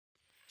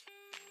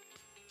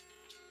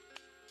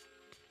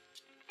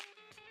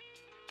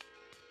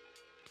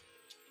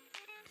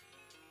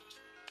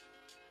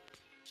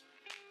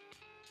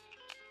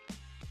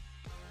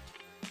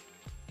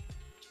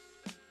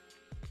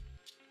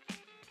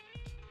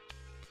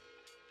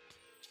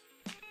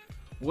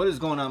What is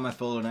going on, my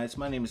fellow knights?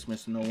 My name is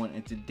Mr. No One,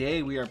 and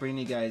today we are bringing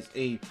you guys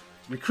a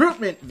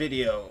recruitment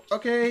video.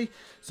 Okay,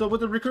 so what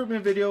the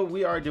recruitment video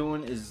we are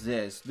doing is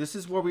this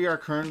is what we are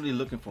currently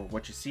looking for,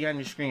 what you see on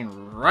your screen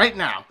right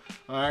now.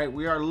 All right,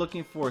 we are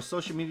looking for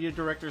social media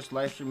directors,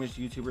 live streamers,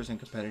 YouTubers, and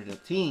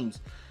competitive teams.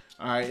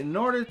 All right, in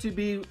order to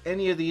be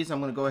any of these,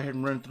 I'm going to go ahead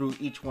and run through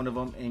each one of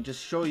them and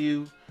just show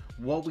you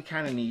what we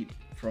kind of need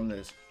from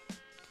this.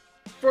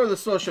 For the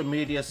social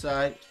media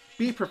side,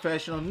 be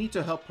professional, need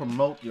to help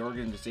promote the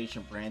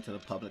organization brand to the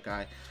public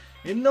eye.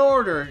 In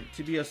order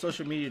to be a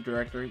social media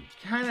director, you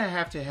kind of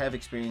have to have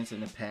experience in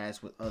the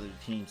past with other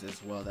teams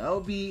as well. That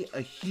will be a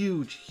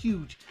huge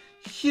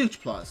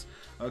plus.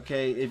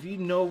 Okay, if you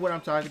know what I'm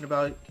talking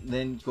about,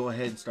 then go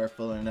ahead and start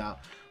filling it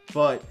out.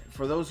 But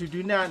for those who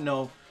do not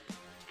know,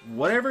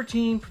 whatever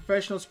team,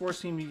 professional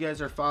sports team you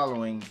guys are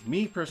following,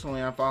 me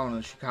personally, I'm following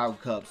the Chicago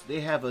Cubs.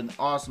 They have an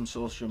awesome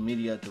social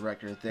media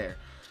director there.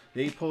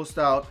 They post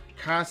out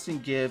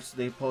constant gifts,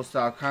 they post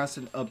out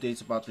constant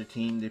updates about their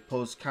team, they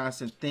post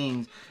constant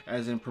things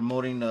as in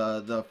promoting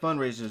the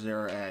fundraisers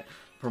they're at,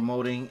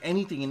 promoting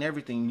anything and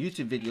everything,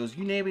 YouTube videos,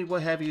 you name it,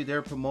 what have you,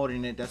 they're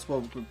promoting it. That's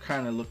what we're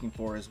kind of looking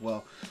for as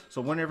well.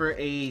 So whenever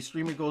a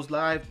streamer goes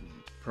live,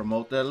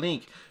 promote that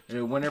link.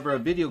 Whenever a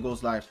video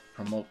goes live,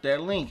 promote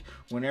that link.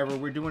 Whenever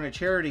we're doing a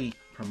charity,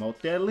 promote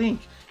that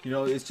link. You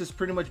know, it's just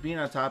pretty much being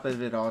on top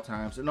of it at all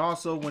times. And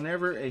also,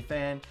 whenever a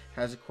fan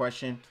has a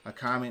question, a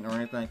comment, or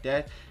anything like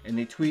that, and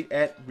they tweet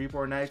at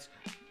Reborn Knights,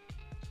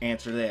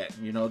 answer that.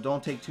 You know,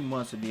 don't take 2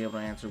 months to be able to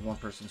answer one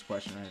person's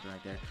question or anything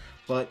like that.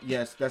 But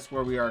yes, that's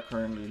where we are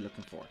currently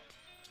looking for.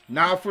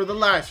 Now for the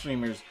live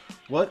streamers.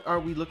 What are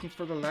we looking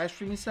for the live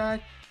streaming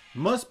side?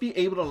 Must be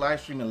able to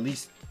live stream at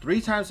least 3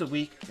 times a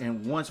week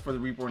and once for the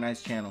Reborn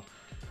Knights channel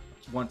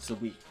once a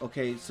week.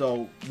 Okay,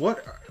 so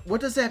what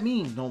does that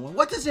mean? No one.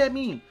 What does that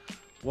mean?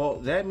 Well,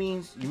 that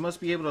means you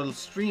must be able to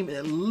stream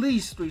at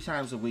least 3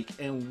 times a week,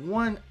 and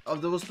one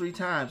of those 3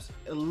 times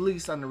at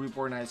least on the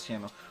Reborn Knights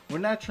channel. We're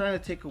not trying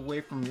to take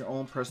away from your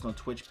own personal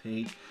Twitch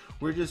page.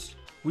 We just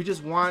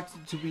want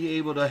to be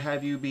able to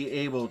have you be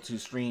able to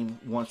stream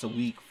once a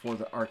week for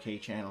the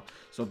arcade channel.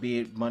 So be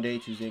it Monday,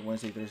 Tuesday,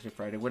 Wednesday, Thursday,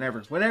 Friday,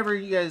 whenever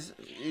you guys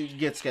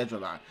get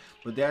scheduled on.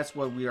 But that's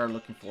what we are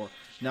looking for.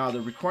 Now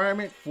the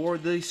requirement for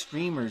the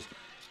streamers,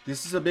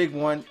 this is a big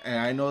one, and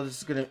I know this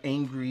is gonna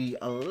angry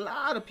a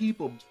lot of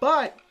people,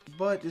 but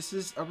this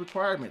is a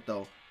requirement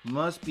though.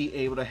 Must be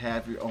able to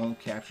have your own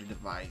capture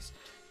device.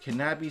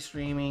 Cannot be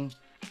streaming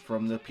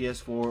from the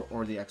PS4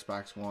 or the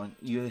Xbox One.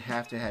 You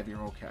have to have your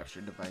own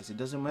capture device. It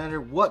doesn't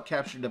matter what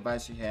capture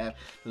device you have,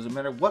 doesn't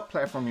matter what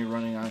platform you're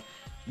running on,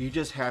 you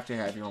just have to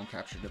have your own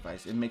capture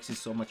device. It makes it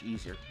so much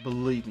easier.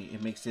 Believe me,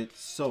 it makes it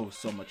so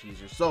much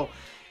easier. So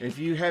if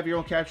you have your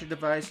own capture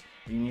device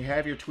and you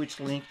have your Twitch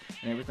link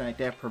and everything like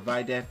that,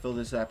 provide that, fill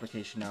this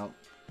application out.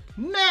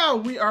 Now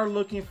we are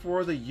looking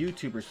for the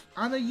YouTubers.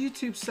 On the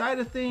YouTube side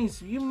of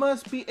things, you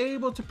must be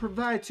able to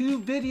provide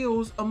 2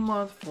 videos a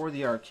month for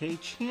the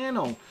arcade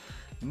channel.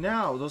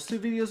 Now, those 2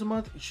 videos a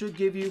month should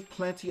give you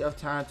plenty of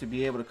time to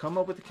be able to come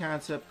up with the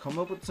concept, come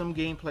up with some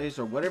gameplays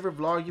or whatever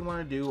vlog you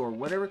want to do, or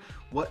whatever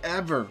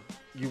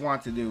you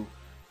want to do.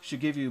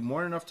 Should give you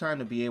more than enough time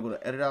to be able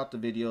to edit out the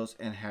videos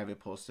and have it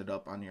posted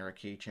up on the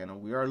arcade channel.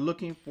 We are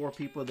looking for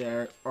people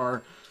that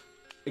are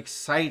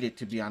excited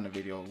to be on the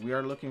video. We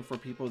are looking for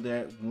people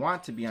that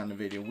want to be on the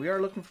video. We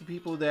are looking for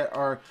people that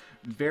are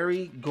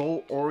very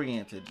goal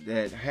oriented,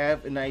 that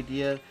have an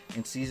idea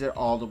and sees it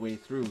all the way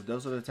through.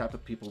 Those are the type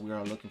of people we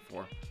are looking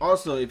for.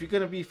 Also, if you're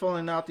going to be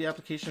filling out the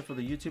application for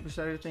the YouTuber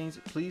side of things,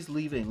 please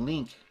leave a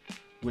link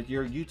with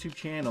your YouTube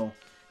channel,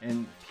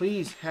 and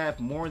please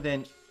have more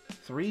than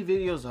 3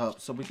 videos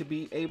up so we could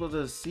be able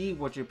to see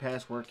what your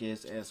past work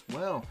is as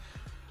well.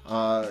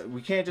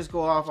 We can't just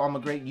go off, I'm a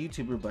great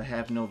YouTuber, but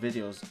have no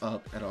videos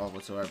up at all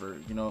whatsoever.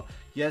 You know,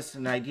 yes,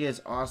 an idea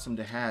is awesome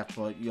to have,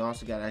 but you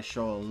also got to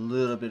show a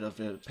little bit of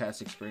the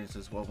past experience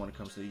as well when it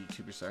comes to the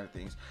YouTuber side of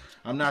things.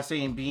 I'm not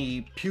saying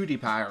be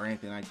PewDiePie or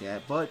anything like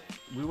that, but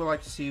we would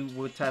like to see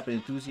what type of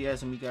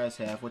enthusiasm you guys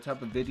have, what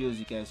type of videos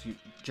you guys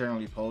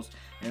generally post,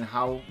 and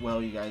how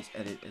well you guys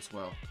edit as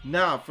well.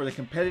 Now, for the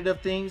competitive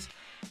things,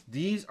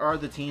 these are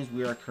the teams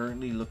we are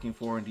currently looking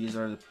for, and these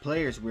are the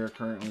players we are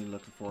currently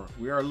looking for.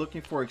 We are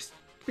looking for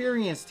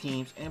experienced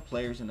teams and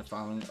players in the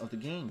following of the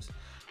games: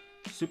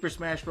 Super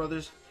Smash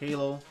Brothers,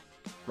 Halo,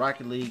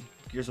 Rocket League,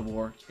 Gears of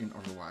War, and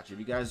Overwatch. If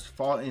you guys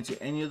fall into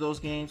any of those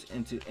games,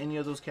 into any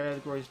of those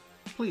categories,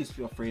 please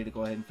feel free to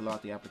go ahead and fill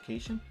out the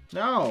application.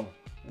 Now,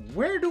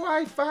 where do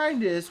I find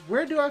this?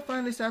 Where do I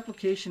find this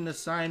application to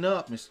sign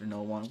up, Mr.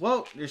 No One?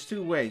 Well, there's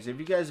 2 ways. If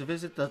you guys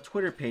visit the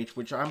Twitter page,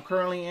 which I'm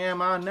currently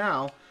on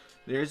now,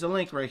 there's a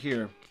link right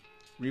here,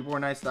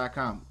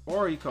 rebornknights.com,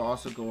 or you can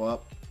also go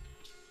up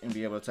and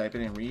be able to type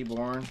it in,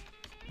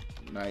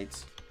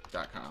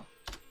 rebornknights.com.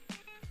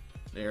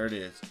 There it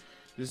is.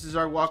 This is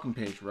our welcome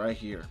page right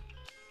here.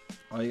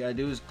 All you gotta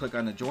do is click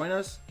on the join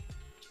us.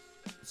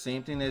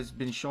 Same thing that's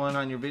been showing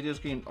on your video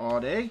screen all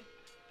day.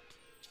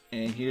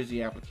 And here's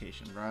the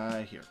application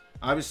right here.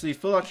 Obviously,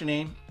 fill out your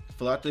name,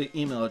 fill out the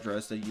email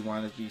address that you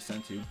want to be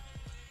sent to.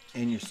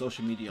 and your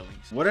social media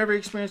links. Whatever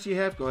experience you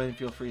have, go ahead and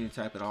feel free to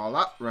type it all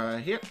out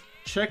right here.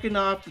 Checking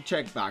off the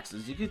check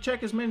boxes. You can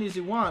check as many as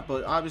you want,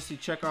 but obviously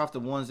check off the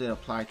ones that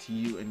apply to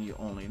you and you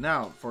only.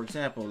 Now, for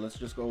example, let's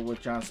just go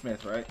with John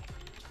Smith, right?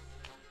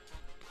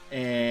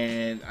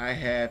 And I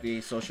have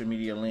a social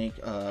media link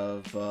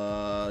of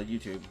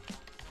YouTube.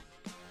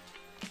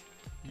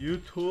 I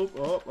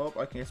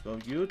can't spell.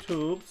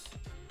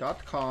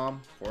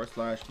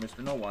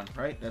 youtubes.com/Mr. No One,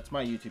 right? That's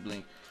my YouTube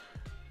link.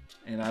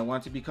 And I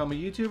want to become a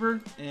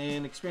YouTuber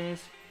and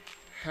experience,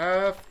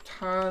 have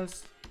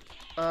tons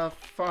of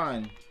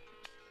fun.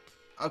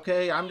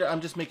 Okay,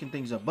 I'm just making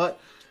things up, but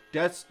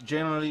that's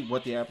generally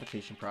what the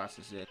application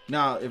process is.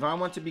 Now, if I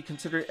want to be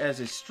considered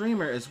as a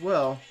streamer as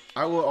well,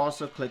 I will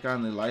also click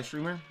on the live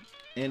streamer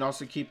and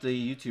also keep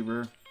the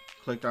YouTuber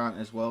clicked on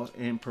as well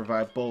and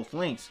provide both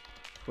links.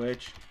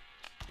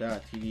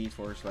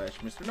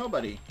 Twitch.tv/Mr.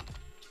 Nobody.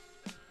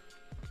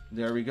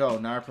 There we go.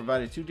 Now I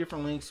provided 2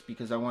 different links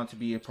because I want to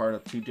be a part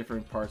of 2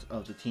 different parts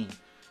of the team.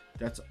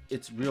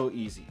 It's real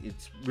easy.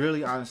 It's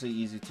really honestly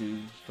easy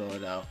to fill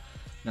it out.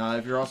 Now,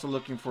 if you're also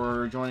looking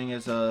for joining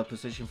as a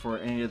position for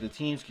any of the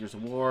teams, Gears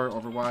of War,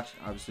 Overwatch,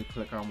 obviously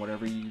click on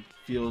whatever you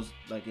feels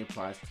like it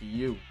applies to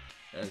you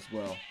as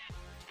well.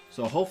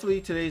 So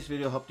hopefully today's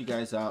video helped you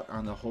guys out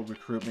on the whole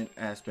recruitment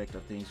aspect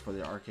of things for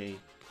the RK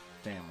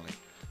family.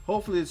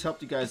 Hopefully it's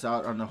helped you guys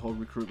out on the whole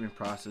recruitment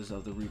process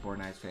of the Reborn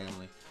Knights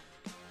family.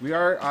 We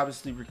are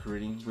obviously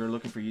recruiting. We're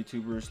looking for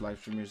YouTubers, live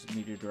streamers,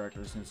 media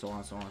directors, and so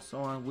on, so on, so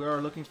on. We are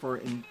looking for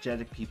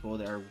energetic people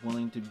that are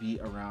willing to be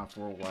around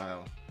for a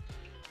while.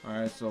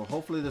 Alright, so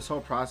hopefully this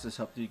whole process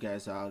helped you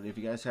guys out. If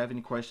you guys have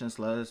any questions,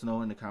 let us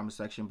know in the comment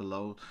section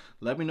below.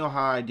 Let me know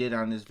how I did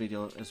on this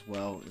video as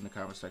well in the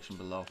comment section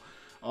below.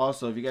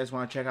 Also, if you guys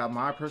want to check out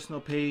my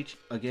personal page,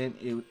 again,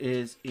 it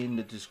is in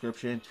the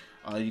description.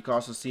 You can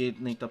also see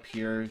it linked up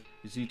here.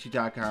 It's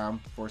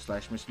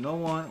youtube.com/Mr. No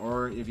One,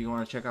 or if you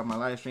want to check out my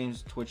live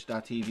streams,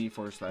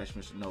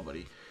 twitch.tv/Mr.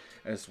 Nobody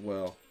as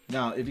well.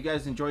 Now, if you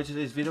guys enjoyed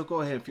today's video,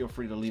 go ahead and feel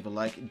free to leave a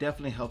like. It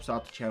definitely helps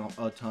out the channel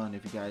a ton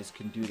if you guys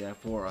can do that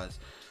for us.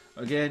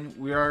 Again,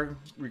 we are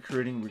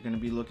recruiting. We're going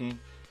to be looking.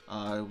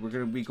 We're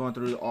going to be going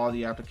through all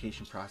the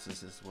application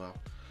process as well.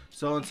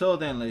 So until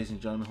then, ladies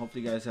and gentlemen,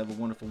 hopefully you guys have a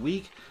wonderful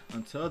week.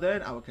 Until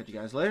then, I will catch you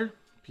guys later.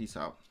 Peace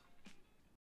out.